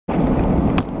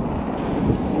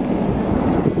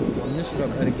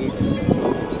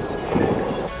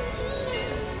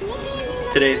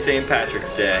Today's St.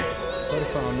 Patrick's Day.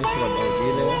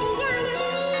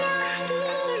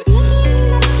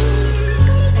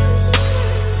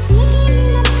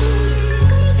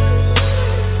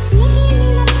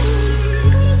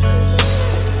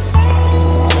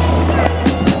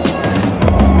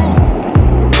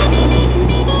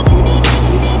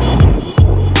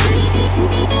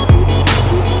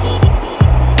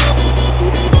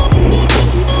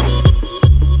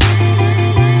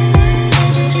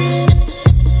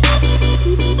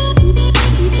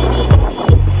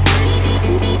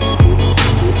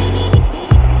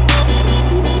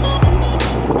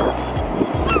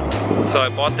 So I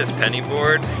bought this penny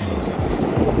board.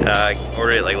 I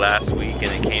ordered it like last week and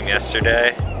it came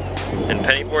yesterday. And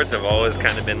penny boards have always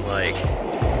kind of been like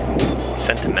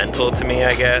sentimental to me,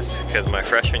 I guess, because my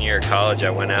freshman year of college I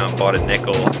went out and bought a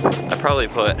nickel. I probably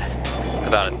put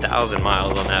about 1,000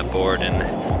 miles on that board and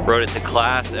rode it to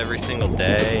class every single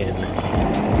day,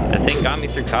 and I think got me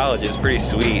through college. It was pretty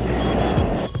sweet.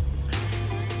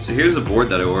 So here's the board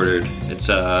that I ordered. It's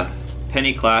a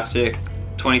Penny Classic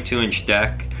 22-inch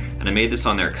deck. And I made this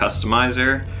on their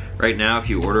customizer. Right now, if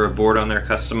you order a board on their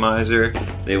customizer,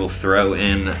 they will throw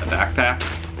in a backpack,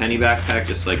 penny backpack,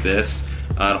 just like this.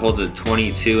 It holds a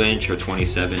 22-inch or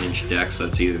 27-inch deck, so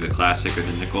that's either the classic or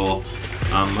the nickel.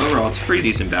 Overall, it's a pretty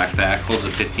decent backpack. Holds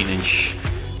a 15-inch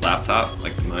laptop,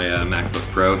 like my MacBook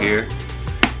Pro here.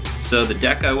 So the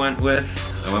deck I went with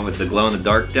the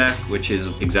glow-in-the-dark deck, which is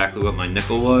exactly what my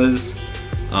nickel was.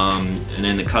 And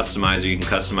in the customizer, you can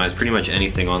customize pretty much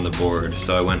anything on the board.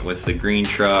 So I went with the green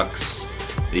trucks,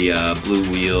 the blue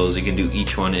wheels. You can do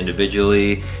each one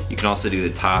individually. You can also do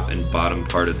the top and bottom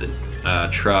part of the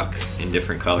truck in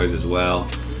different colors as well.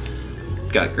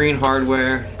 It's got green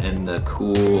hardware and the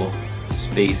cool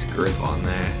space grip on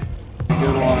there.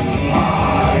 Good one.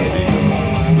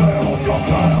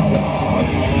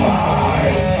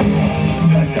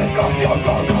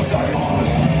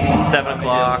 7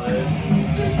 o'clock.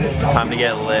 Time to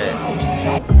get lit.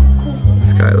 The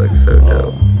sky looks so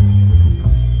dope.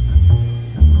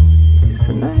 It's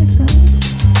so nice.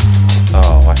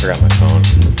 Oh, I forgot my phone.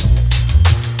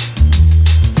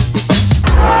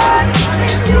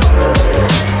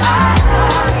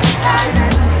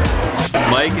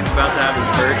 Mike is about to have his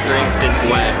first drink since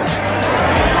when?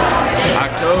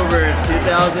 October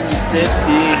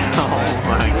 2015. Oh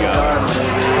my god.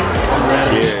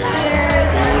 Cheers.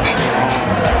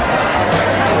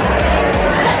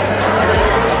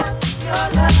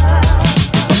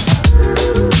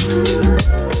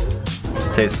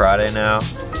 Today's Friday now.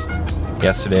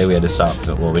 Yesterday we had to stop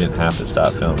filming. Well, we didn't have to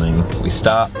stop filming. We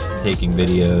stopped taking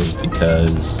videos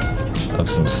because of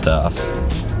some stuff.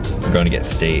 We're going to get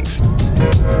steaks.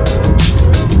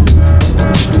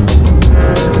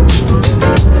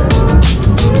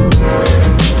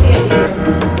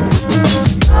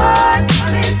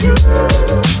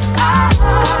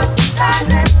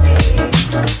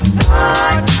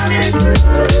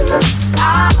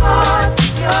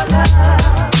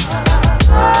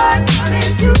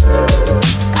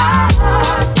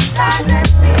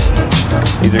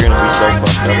 These are gonna be so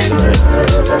fucked up tonight.